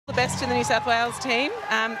The best to the New South Wales team.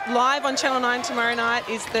 Live on Channel 9 tomorrow night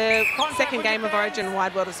is the second game of Origin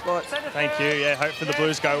Wide World of Sports. Thank you. Yeah, hope for the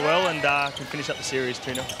Blues go well and can finish up the series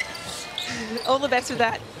 2-0. All the best with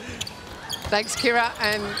that. Thanks, Kira,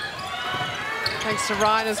 and thanks to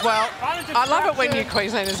Ryan as well. I love it when you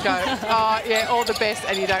Queenslanders go, oh, yeah, all the best,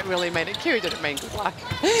 and you don't really mean it. Kira didn't mean good luck.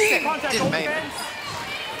 Didn't mean it.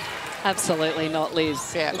 Absolutely not,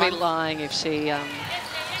 Liz. Yeah, I'd be lying if she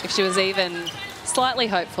was even slightly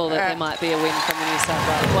hopeful that there might be a win from the New South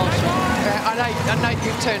Wales. Well, I know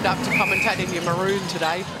you turned up to commentate in your maroon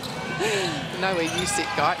today. I know where you sit,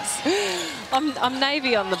 guys. I'm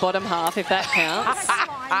navy on the bottom half, if that counts.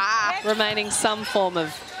 Remaining some form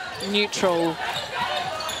of neutral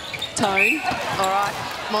tone. All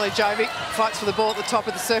right, Molly Jovic fights for the ball at the top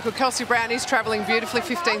of the circle. Kelsey Brown is travelling beautifully.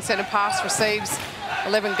 15 centre pass, receives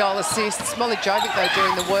 11 goal assists. Molly Jovic, though,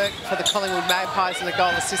 doing the work for the Collingwood Magpies in the goal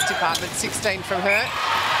assist department. 16 from her.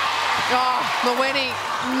 Oh,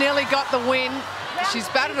 Mawene nearly got the win. She's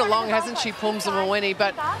batted along, hasn't she, Pums and Mawene,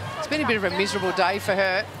 but it's been a bit of a miserable day for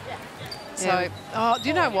her. So, oh, do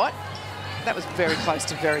you know what? That was very close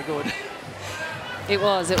to very good. It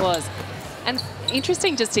was. And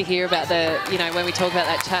interesting just to hear about when we talk about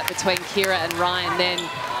that chat between Kira and Ryan, then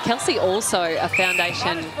Kelsey also a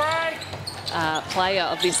foundation player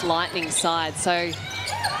of this Lightning side. So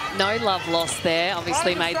no love lost there.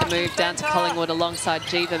 Obviously made the move down to Collingwood alongside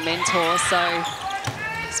Jiva Mentor. So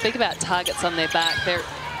speak about targets on their back.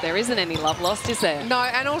 There isn't any love lost, is there? No,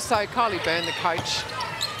 and also Kylie Byrne, the coach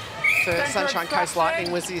for Sunshine Coast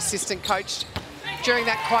Lightning, was the assistant coach during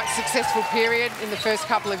that quite successful period in the first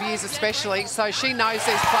couple of years especially. So she knows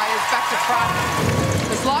these players back to front.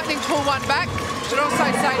 As Lightning pull one back, should also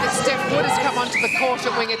say that Steph Wood has come onto the court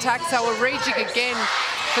at wing attack, so a rejig again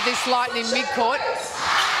for this Lightning mid-court.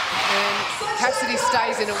 And Cassidy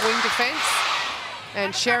stays in at wing defence.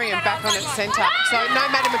 And Sherian back on at centre. So no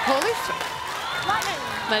Maddie McAuliffe.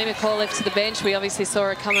 Maddie McAuliffe to the bench. We obviously saw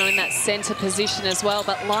her come on in that centre position as well.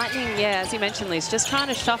 But Lightning, yeah, as you mentioned, Liz, just trying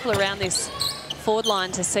to shuffle around this forward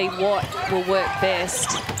line to see what will work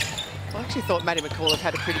best. I actually thought Maddie McAuliffe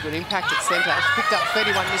had a pretty good impact at centre. She picked up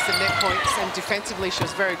 31 missed net points, and defensively she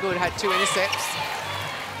was very good, had 2 intercepts.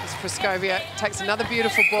 As Praskovia takes another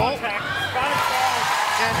beautiful ball.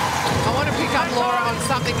 And I want to pick up, Laura, on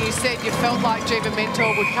something you said. You felt like Jiva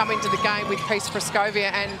Mentor would come into the game with Peace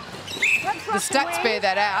Praskovia, and the stats bear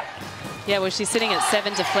that out. Yeah, well, she's sitting at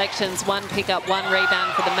 7 deflections, 1 pickup, 1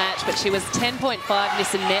 rebound for the match, but she was 10.5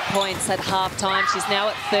 missed net points at half-time. She's now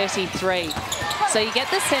at 33. So you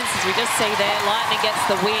get the sense, as we just see there, Lightning gets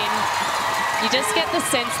the win. You just get the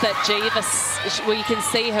sense that Jiva, well, you can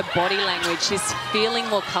see her body language. She's feeling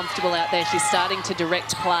more comfortable out there. She's starting to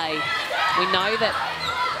direct play. We know that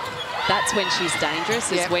that's when she's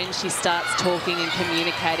dangerous, is when she starts talking and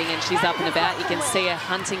communicating and she's up and about. You can see her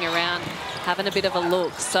hunting around, having a bit of a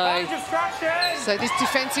look. So this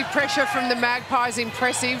defensive pressure from the Magpies,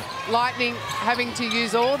 impressive. Lightning having to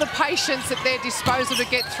use all the patience at their disposal to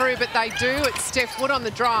get through, but they do. It's Steph Wood on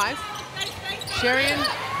the drive. Sherian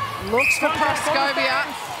looks for Praskovia.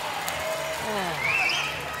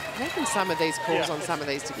 I reckon some of these calls on some of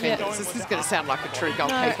these defenders, this is going to sound like a true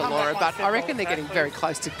goalkeeper, Laura, but I reckon they're getting very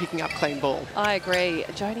close to picking up clean ball. I agree.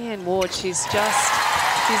 Jodie-Ann Ward, she's in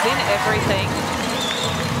everything.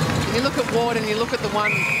 And you look at Ward and you look at the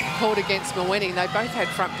one called against Mawene, they both had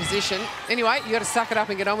front position. Anyway, you got to suck it up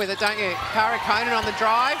and get on with it, don't you? Cara Conan on the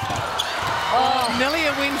drive. Oh, nearly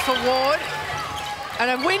a win for Ward.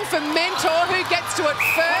 And a win for Mentor, who gets to it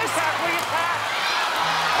first.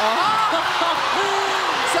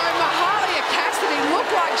 So Mahalia Cassidy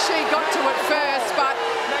looked like she got to it first, but...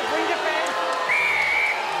 No, wing defence.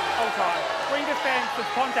 Oh, sorry. Wing defence with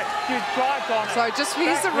contact. She drives on it. So just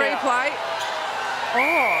here's the replay.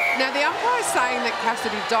 Oh, now the umpire's saying that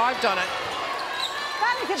Cassidy dived on it.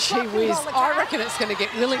 Gee whiz, I reckon it's going to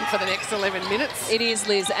get willing for the next 11 minutes. It is,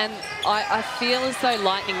 Liz, and I feel as though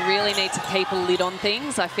Lightning really need to keep a lid on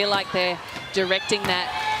things. I feel like they're directing that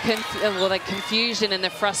the confusion and the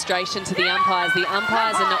frustration to the umpires. The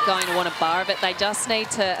umpires are not going to want a bar of it. They just need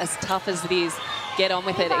to, as tough as it is, get on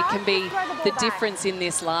with it. It can be the difference in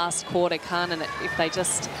this last quarter, can't it? If they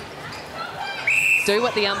just do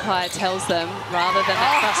what the umpire tells them rather than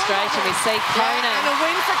that frustration. We see Conan. And a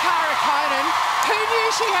win for Cara Conan. Who knew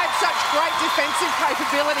she had such great defensive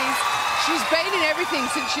capabilities? She's been in everything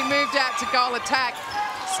since she moved out to goal attack.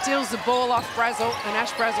 Steals the ball off Brazel, and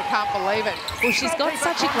Ash Brazel can't believe it. Well, she's got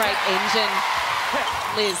such a great engine,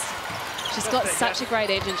 Liz. She's got such a great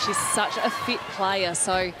engine. She's such a fit player.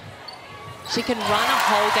 So She can run a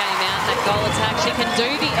whole game out in that goal attack. She can do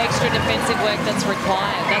the extra defensive work that's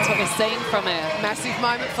required. That's what we're seeing from her. Massive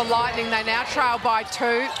moment for Lightning. They now trail by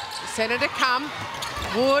 2. Centre to come.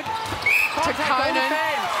 Wood to Conan.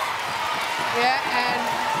 Yeah, and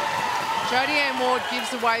Jodie Ann Ward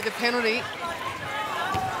gives away the penalty.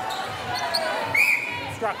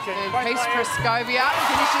 And Peace Praskovia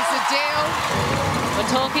finishes the deal.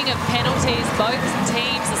 We're talking of penalties. Both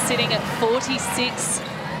teams are sitting at 46.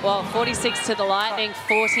 Well, 46 to the Lightning,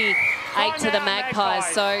 48 to the Magpies.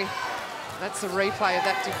 So that's a replay of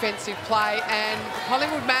that defensive play. And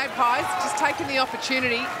Collingwood Magpies just taking the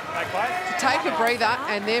opportunity to take a breather,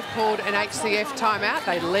 and they've called an HCF timeout.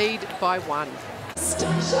 They lead by 1.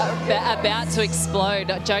 About to explode.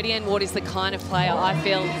 Jodie Ann Ward is the kind of player I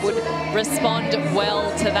feel would respond well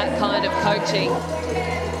to that kind of coaching.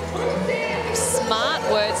 Smart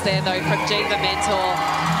words there, though, from Jiva Mentor.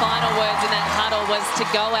 Final words in that huddle was to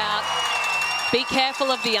go out, be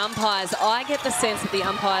careful of the umpires. I get the sense that the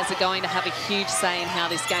umpires are going to have a huge say in how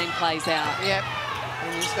this game plays out. Yep,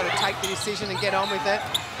 and you've just got to take the decision and get on with it.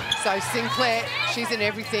 So Sinclair, she's in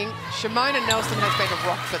everything. Shimona Nelson has been a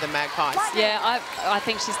rock for the Magpies. Yeah, I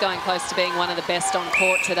think she's going close to being one of the best on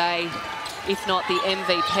court today, if not the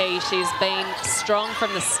MVP. She's been strong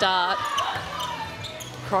from the start.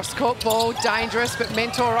 Cross-court ball, dangerous, but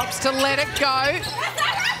Mentor opts to let it go.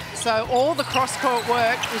 So all the cross-court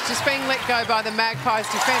work is just being let go by the Magpies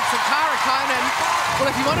defence. And Cara Conan, well,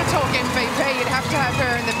 if you want to talk MVP, you'd have to have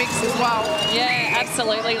her in the mix as well. Yeah,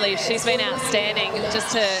 absolutely, Liv. She's been outstanding.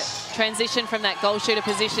 Just to transition from that goal shooter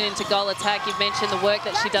position into goal attack, you've mentioned the work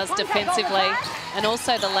that she does defensively, and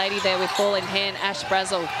also the lady there with ball in hand, Ash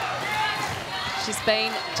Brazel. She's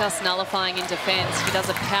been just nullifying in defence. She does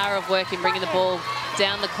a power of work in bringing the ball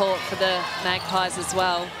down the court for the Magpies as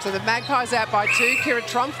well. So the Magpies out by 2. Kira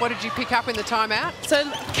Trump, what did you pick up in the timeout? So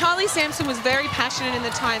Kylie Sampson was very passionate in the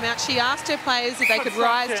timeout. She asked her players if they could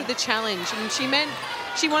rise to the challenge, and she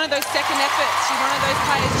wanted those second efforts. She wanted those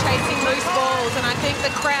players chasing loose balls, and I think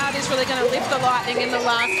the crowd is really going to lift the Lightning in the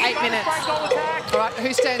last 8 minutes. All right,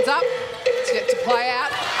 who stands up? To get to play out.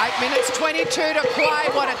 8 minutes, 22 to play.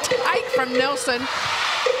 What a take from Nelson.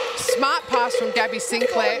 Smart pass from Gabby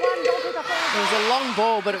Sinclair. It was a long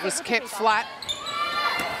ball, but it was kept flat.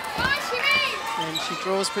 And she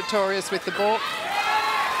draws Pretorius with the ball.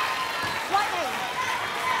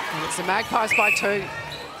 And it's the Magpies by 2.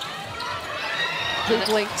 Who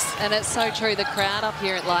blinks? And it's so true. The crowd up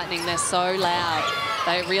here at Lightning, they're so loud.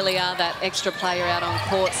 They really are that extra player out on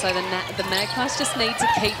court. So the Magpies just need to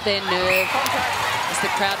keep their nerve as the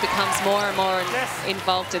crowd becomes more and more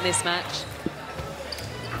involved in this match.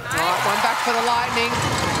 All right, one back for the Lightning.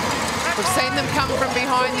 We've seen them come from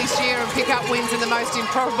behind this year and pick up wins in the most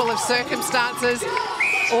improbable of circumstances.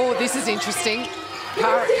 Oh, this is interesting.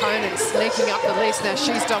 Cara Conan sneaking up the list. Now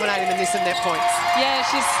she's dominating the miss and net points. Yeah,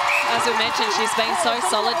 as we mentioned, she's been so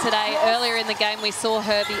solid today. Earlier in the game, we saw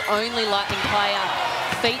her the only Lightning player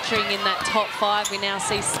featuring in that top 5. We now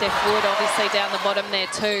see Steph Wood obviously down the bottom there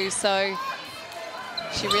too. So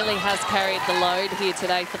she really has carried the load here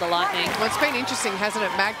today for the Lightning. Well, it's been interesting, hasn't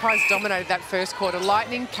it? Magpies dominated that first quarter.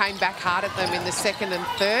 Lightning came back hard at them in the second and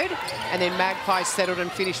third, and then Magpies settled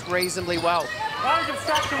and finished reasonably well.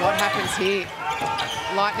 What happens here?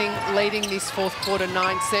 Lightning leading this fourth quarter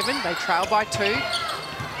 9-7. They trail by 2.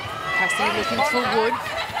 Cassidy looking for Wood.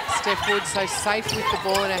 Steph Wood so safe with the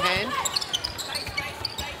ball in her hand.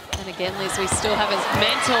 And again, Liz, we still have a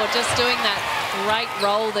Mentor just doing that great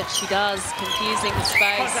role that she does, confusing the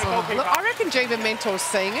space. Oh, look, I reckon Jiva Mentor's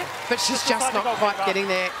seeing it, but she's just not quite getting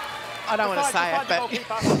there. I don't want to say it, but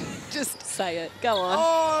just say it. Go on.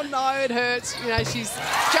 Oh, no, it hurts. You know, she's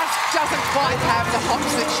just doesn't quite have the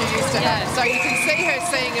hops that she used to have. So you can see her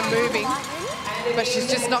seeing and moving, but she's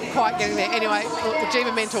just not quite getting there. Anyway, the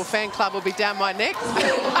Jiva Mentor fan club will be down my neck.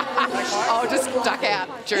 I'll just duck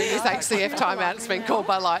out during this HCF timeout. It's been called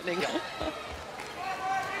by Lightning.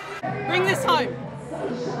 Bring this home.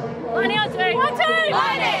 1, 2, 1, 2,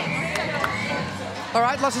 Lightning! All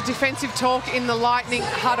right, lots of defensive talk in the Lightning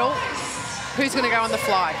huddle. Who's going to go on the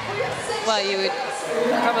fly? Well, you would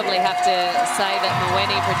probably have to say that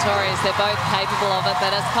Mweni, Pretorius, they're both capable of it.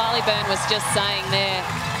 But as Kylie Byrne was just saying there,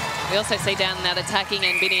 we also see down that attacking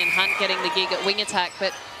end, Binion Hunt getting the gig at wing attack.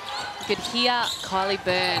 But you could hear Kylie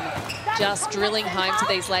Byrne just drilling home to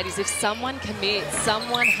these ladies. If someone commits,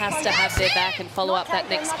 someone has to have their back and follow up that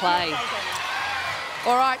next play.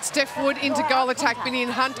 All right, Steph Wood into goal attack, Binion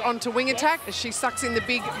Hunt onto wing attack as she sucks in the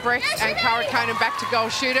big breath, and Cara Conan back to goal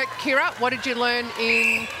shooter. Kira, what did you learn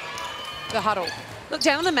in the huddle? Look,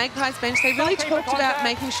 down on the Magpies bench, they really talked about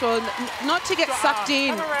making sure not to get sucked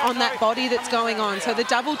in on that body that's going on. So the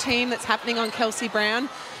double team that's happening on Kelsey Brown,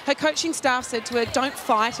 her coaching staff said to her, don't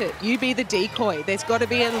fight it. You be the decoy. There's got to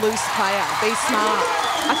be a loose player. Be smart.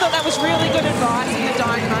 I thought that was really good advice in the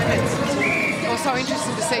dying moments. Also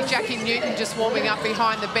interesting to see Jackie Newton just warming up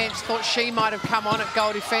behind the bench. Thought she might have come on at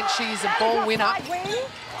goal defence. She is a ball winner.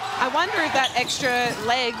 I wonder if that extra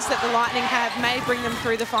legs that the Lightning have may bring them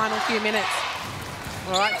through the final few minutes.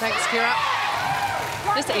 All right, thanks, Kira.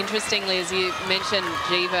 Just interestingly, as you mentioned,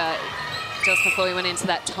 Jiva, just before we went into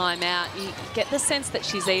that timeout, you get the sense that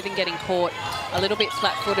she's even getting caught a little bit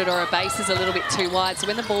flat-footed or her base is a little bit too wide. So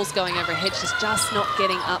when the ball's going over her head, she's just not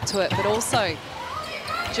getting up to it. But also,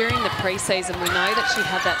 during the pre-season, we know that she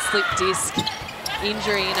had that slip disc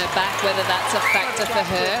injury in her back, whether that's a factor for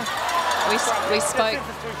her. We spoke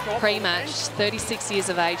pre-match, 36 years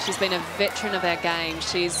of age. She's been a veteran of our game.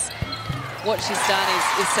 What she's done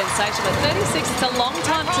is sensational. At 36, it's a long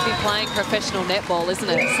time to be playing professional netball, isn't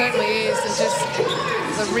it? It certainly is, and just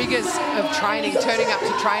the rigours of training, turning up to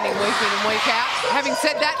training week in and week out. Having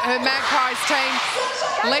said that, her Magpies team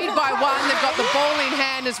lead by 1. They've got the ball in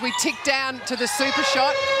hand as we tick down to the super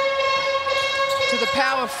shot, to the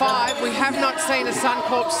power 5. We have not seen a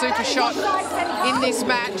Suncorp super shot in this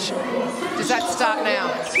match. Does that start now?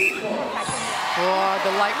 Oh,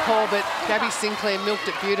 the late call, but Gabby Sinclair milked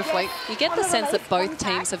it beautifully. You get the sense that both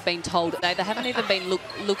teams have been told they haven't even been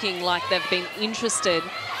looking like they've been interested.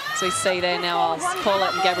 So we see there now, I'll call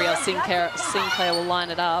it, and Gabrielle Sinclair will line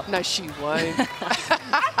it up. No, she won't.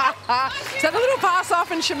 So the little pass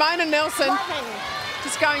off, and Shimona Nelson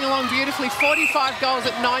just going along beautifully. 45 goals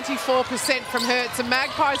at 94% from her. It's a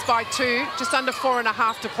Magpies by 2, just under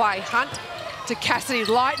 4.5 to play. Hunt to Cassidy,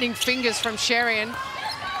 lightning fingers from Sherian.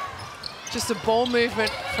 Just the ball movement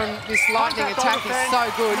from this Lightning attack is so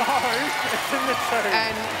good. No, it's in the 2.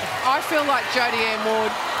 And I feel like Jodie Ann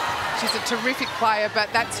Ward, she's a terrific player, but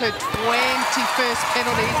that's her 21st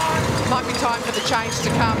penalty. Might be time for the change to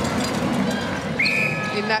come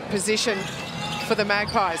in that position for the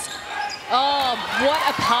Magpies. Oh, what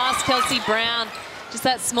a pass, Kelsey Brown. Just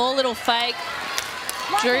that small little fake.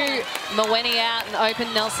 Drew Mawene out and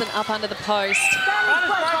opened Nelson up under the post.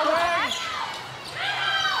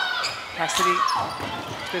 Cassidy,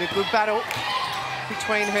 it's been a good battle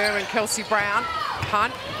between her and Kelsey Brown.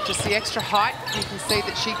 Hunt, just the extra height. You can see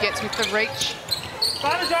that she gets with the reach.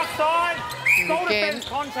 Advantage offside. Goal again. defence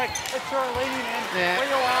contact. It's your leading in. Yeah.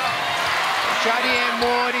 Where you are. Jodie Ann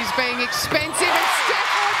Ward is being expensive, and Steph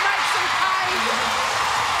Wood makes some pay.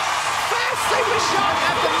 First super shot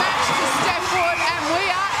of the match to Steph Wood, and we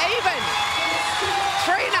are even.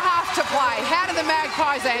 3.5 to play. How do the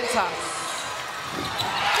Magpies answer?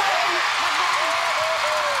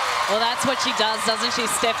 Well, that's what she does, doesn't she,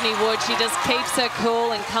 Stephanie Wood? She just keeps her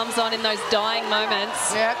cool and comes on in those dying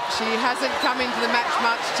moments. Yep, she hasn't come into the match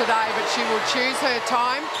much today, but she will choose her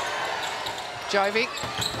time. Jovic,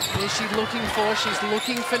 what is she looking for? She's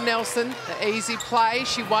looking for Nelson, the easy play.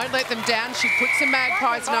 She won't let them down. She puts the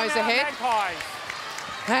Magpies nose ahead.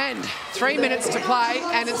 And 3 minutes to play,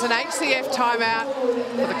 and it's an HCF timeout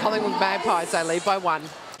for the Collingwood Magpies. They lead by 1.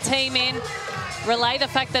 Team in. Relay the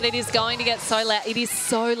fact that it is going to get so loud. It is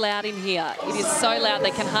so loud in here. It is so loud they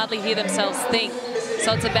can hardly hear themselves think.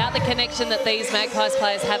 So it's about the connection that these Magpies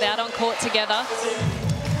players have out on court together.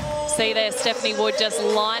 See there, Stephanie Wood just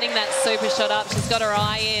lining that super shot up. She's got her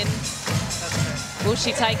eye in. Will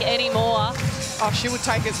she take any more? Oh, she would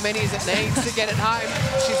take as many as it needs to get it home.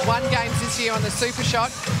 She's won games this year on the super shot.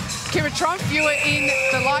 Kira Trump, you were in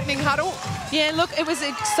the Lightning huddle. Yeah, look, it was an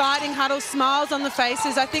exciting huddle, smiles on the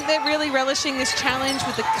faces. I think they're really relishing this challenge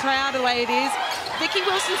with the crowd the way it is. Vicky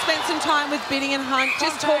Wilson spent some time with Biddy and Hunt,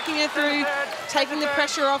 just talking her through, taking the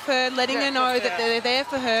pressure off her, letting her know that they're there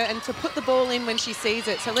for her and to put the ball in when she sees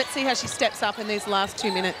it. So let's see how she steps up in these last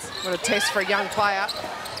 2 minutes. What a test for a young player.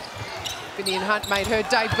 Biddy and Hunt made her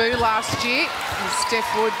debut last year, and Steph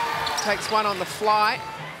Wood takes one on the fly.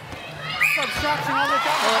 Obstruction on the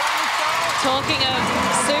double. Talking of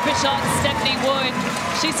super shots, Stephanie Wood,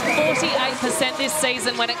 she's 48% this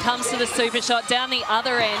season when it comes to the super shot. Down the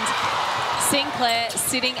other end, Sinclair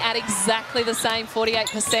sitting at exactly the same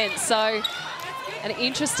 48%. So an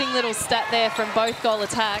interesting little stat there from both goal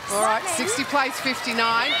attacks. All right, 60 plays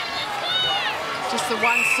 59. Just the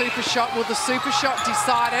one super shot. Will the super shot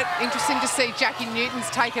decide it? Interesting to see Jackie Newton's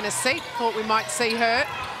taken a seat. Thought we might see her.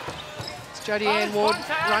 Jodie Ann Ward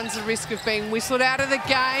runs the risk of being whistled out of the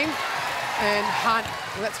game. And Hunt,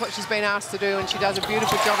 well, that's what she's been asked to do, and she does a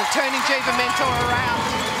beautiful job of turning Jiva Mentor around.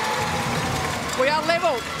 We are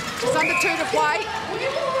level. Just under 2 to play.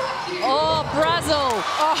 Oh, Brazel.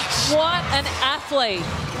 Oh, what an athlete. beautifully.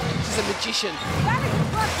 She's a magician.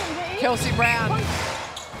 Kelsey Brown.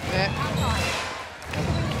 Yeah.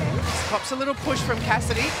 Just pops a little push from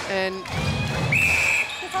Cassidy and...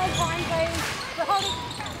 Just hold time, please.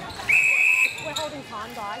 We're holding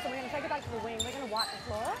time, guys, and we're going to take it back to the wing. We're going to wipe the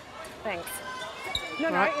floor. Thanks. No,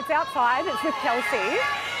 Right. it's outside. It's with Kelsey.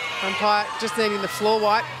 Umpire just needing the floor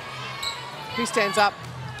wipe. Who stands up?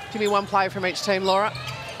 Give me one player from each team, Laura.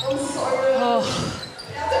 Oh.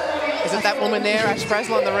 Is it that woman there, Ash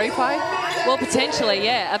Brazel, on the replay? Well, potentially,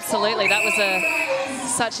 yeah, absolutely. That was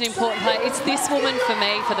such an important play. It's this woman for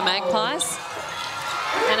me for the Magpies,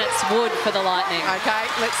 and it's Wood for the Lightning. Okay,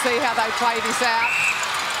 let's see how they play this out.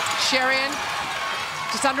 Sherian,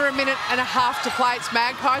 just under a minute and a half to play. It's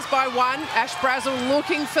Magpies by 1. Ash Brazel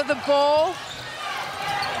looking for the ball.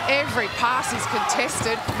 Every pass is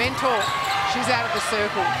contested. Mentor, she's out of the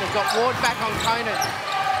circle. They've got Ward back on Conan.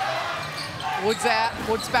 Wood's out.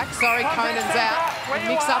 Wood's back, sorry. Conan's out.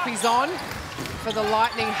 Mix-up is on for the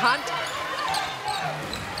Lightning hunt.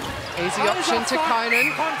 Easy option to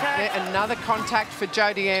Conan. Yeah, another contact for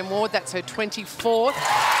Jodie Ann Ward. That's her 24th.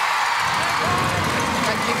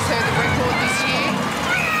 That gives her the record this year.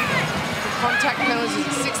 The contact penalties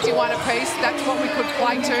is 61 apiece. That's what we could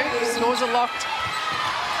play to. Scores are locked.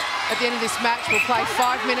 At the end of this match, we'll play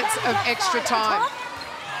 5 minutes of extra time.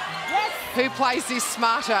 Who plays this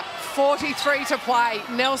smarter? 43 to play.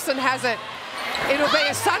 Nelson has it. It'll be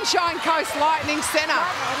a Sunshine Coast Lightning centre.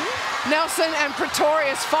 Nelson and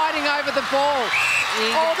Pretorius fighting over the ball.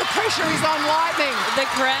 All the pressure is on Lightning. The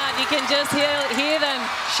crowd, you can just hear them.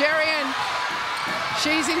 Sherian,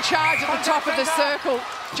 she's in charge at the top of the circle.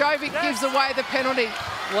 Jovic gives away the penalty.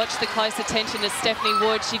 Watch the close attention to Stephanie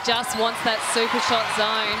Wood. She just wants that super shot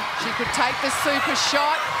zone. She could take the super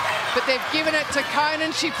shot, but they've given it to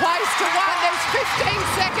Conan. She plays to 1. There's 15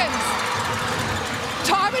 seconds.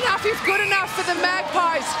 Time enough if good enough for the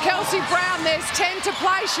Magpies. Kelsey Brown, there's 10 to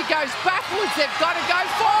play. She goes backwards. They've got to go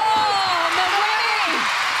forward. Oh, the win!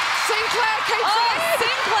 Sinclair keeps it in.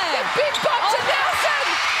 Sinclair! The big bump to Nelson.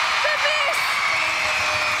 The miss.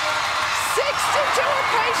 62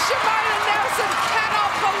 apiece. Shimona Nelson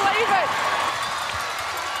cannot believe it.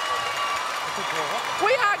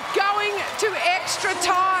 We are going to extra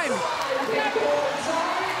time.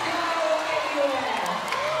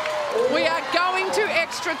 We are going to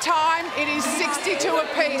extra time. It is 62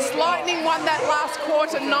 apiece. Lightning won that last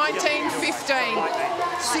quarter, 19-15.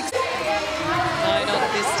 No, not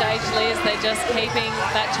at this stage, Liz. They're just keeping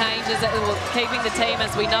that changes, keeping the team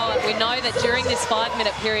as we know it. We know that during this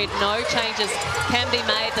 5-minute period, no changes can be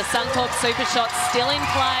made. The Suncorp super shot still in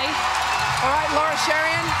play. All right, Laura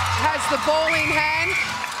Sherian has the ball in hand.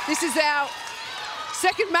 This is our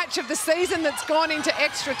second match of the season that's gone into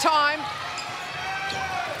extra time.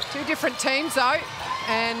 Two different teams, though,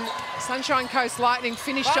 and Sunshine Coast Lightning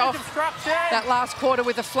finished off that last quarter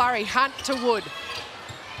with a flurry. Hunt to Wood.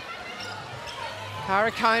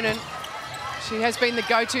 Cara Conan, she has been the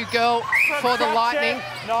go-to girl for the Lightning.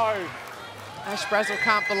 No. Ash Brazel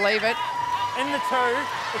can't believe it. In the 2,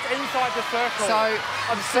 it's inside the circle. So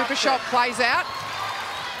the super shot plays out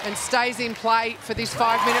and stays in play for this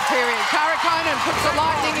 5-minute period. Cara Conan puts the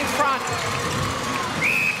Lightning in front.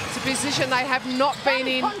 It's a position they have not been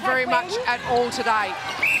in very much at all today.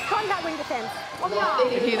 Contact wing defence. But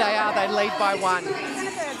here they are, they lead by 1.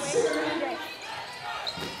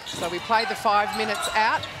 So we play the 5 minutes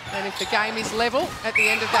out, and if the game is level at the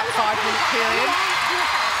end of that 5-minute period,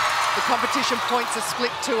 the competition points are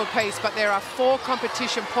split 2 apiece, but there are 4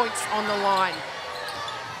 competition points on the line.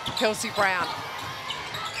 Kelsey Brown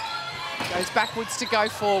goes backwards to go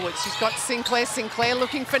forwards. She's got Sinclair. Sinclair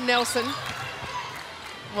looking for Nelson.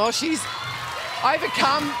 Well, she's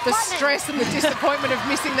overcome the stress and the disappointment of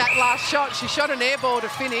missing that last shot. She shot an air ball to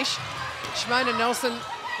finish. Shimona Nelson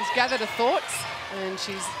has gathered her thoughts, and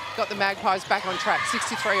she's got the Magpies back on track,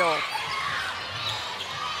 63 all.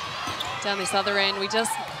 Down this other end, we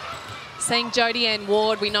just seeing Jodie Ann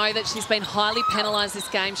Ward. We know that she's been highly penalised this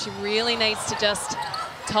game. She really needs to just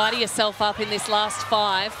tidy herself up in this last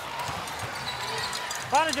 5.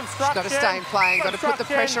 Advantage of She's got to stay in play and got to put the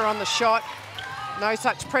pressure on the shot. No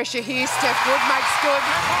such pressure here. Steph Wood makes good.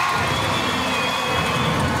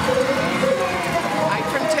 8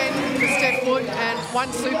 from 10 for Steph Wood and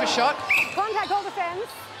 1 super shot. Contact goal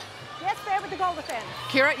defence. Yes, fair with the goal defence.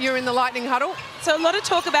 Kira, you're in the Lightning huddle. So a lot of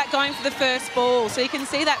talk about going for the first ball. So you can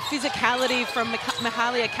see that physicality from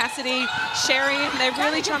Mahalia Cassidy, Sherian. They're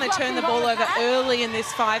really trying to turn the ball over early in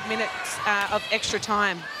this 5 minutes of extra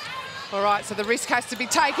time. All right, so the risk has to be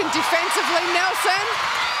taken defensively. Nelson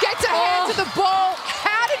gets her hand to the ball.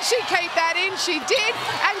 How did she keep that in? She did.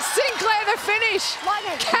 And Sinclair the finish.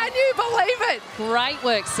 Can you believe it? Great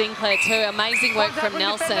work, Sinclair, too. Amazing work from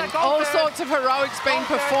Nelson. All sorts of heroics being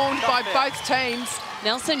performed by both teams.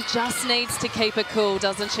 Nelson just needs to keep her cool,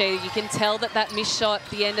 doesn't she? You can tell that that missed shot at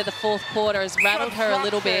the end of the fourth quarter has rattled her a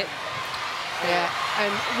little bit. Yeah,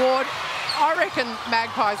 and Ward, I reckon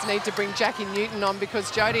Magpies need to bring Jackie Newton on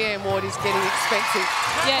because Jodie Ann Ward is getting expensive.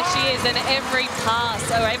 Yeah, she is, and every pass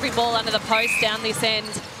or every ball under the post down this end.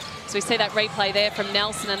 So we see that replay there from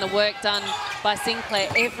Nelson and the work done by Sinclair.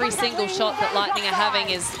 Every single shot that Lightning are having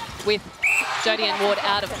is with Jodie Ann Ward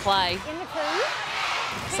out of play.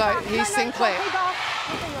 So here's Sinclair.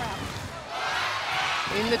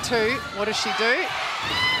 In the two, what does she do?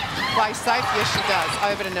 Play safe, yes she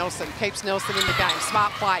does. Over to Nelson, keeps Nelson in the game.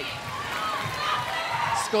 Smart play.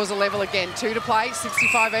 Scores a level again. 2 to play,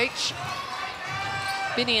 65 each.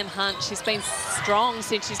 Binion Hunt, she's been strong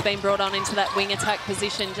since she's been brought on into that wing attack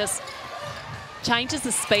position. Just changes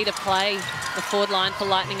the speed of play, the forward line for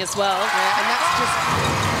Lightning as well. Yeah, and that's just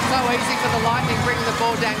so easy for the Lightning, bringing the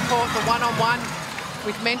ball down court, the one-on-one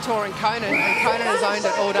with Mentor and Conan has owned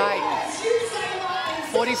it all day.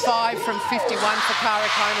 45 from 51 for Cara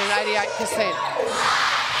Conan, 88%.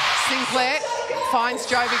 Sinclair finds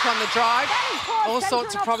Jovic on the drive. All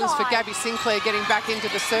sorts of problems for Gabby Sinclair getting back into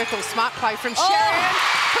the circle. Smart play from Sherian.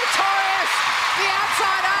 Pretorius, the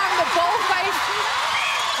outside arm, the ball thief.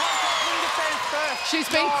 She's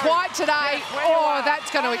been quiet today. Oh, that's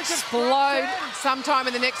going to explode sometime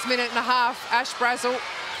in the next minute and a half. Ash Brazel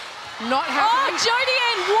not happy. Oh, Jodie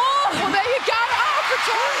Ann Ward. Well, there you go. Oh,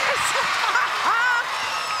 Pretorius.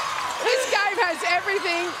 This game has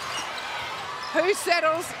everything. Who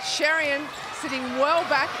settles? Sherian sitting well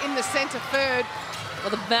back in the centre third. Well,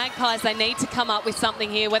 the Magpies, they need to come up with something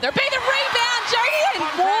here, whether it be the rebound, Jodie Ann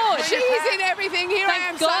Ward. She's in everything. Here I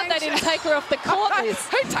am Thank God they didn't take her off the court, Liz.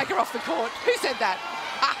 Who'd take her off the court? Who said that?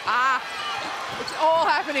 It's all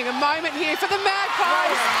happening. A moment here for the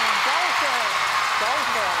Magpies.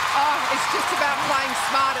 Oh, it's just about playing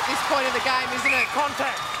smart at this point of the game, isn't it?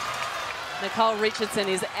 Contact. Nicole Richardson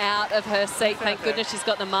is out of her seat. Thank goodness she's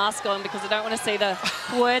got the mask on because I don't want to see the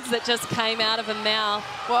words that just came out of her mouth.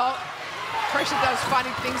 Well, pressure does funny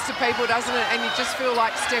things to people, doesn't it? And you just feel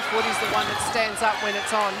like Steph Wood is the one that stands up when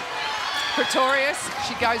it's on. Pretorius,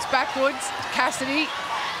 she goes backwards. Cassidy.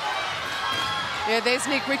 Yeah, there's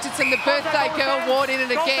Nick Richardson, the birthday girl, Ward in it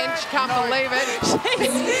again. She can't believe it. She's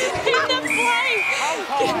in the play,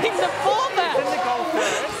 getting the ball back.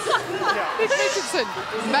 Nick Richardson,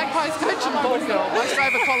 Magpies coach and ball girl, most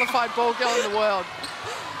overqualified ball girl in the world.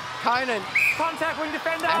 Conan. Contact wing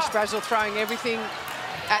defender. Ash Brazel throwing everything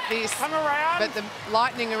at this. Come around. But the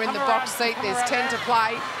Lightning are in the box seat. There's 10 to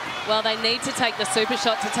play. Well, they need to take the super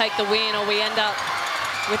shot to take the win or we end up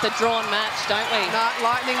with a drawn match, don't we? No,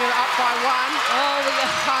 Lightning are up by 1. Oh, we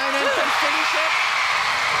got Conan can finish it.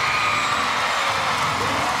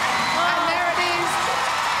 And there it is.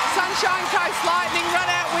 Sunshine Coast Lightning run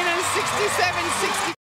out winners 67-60.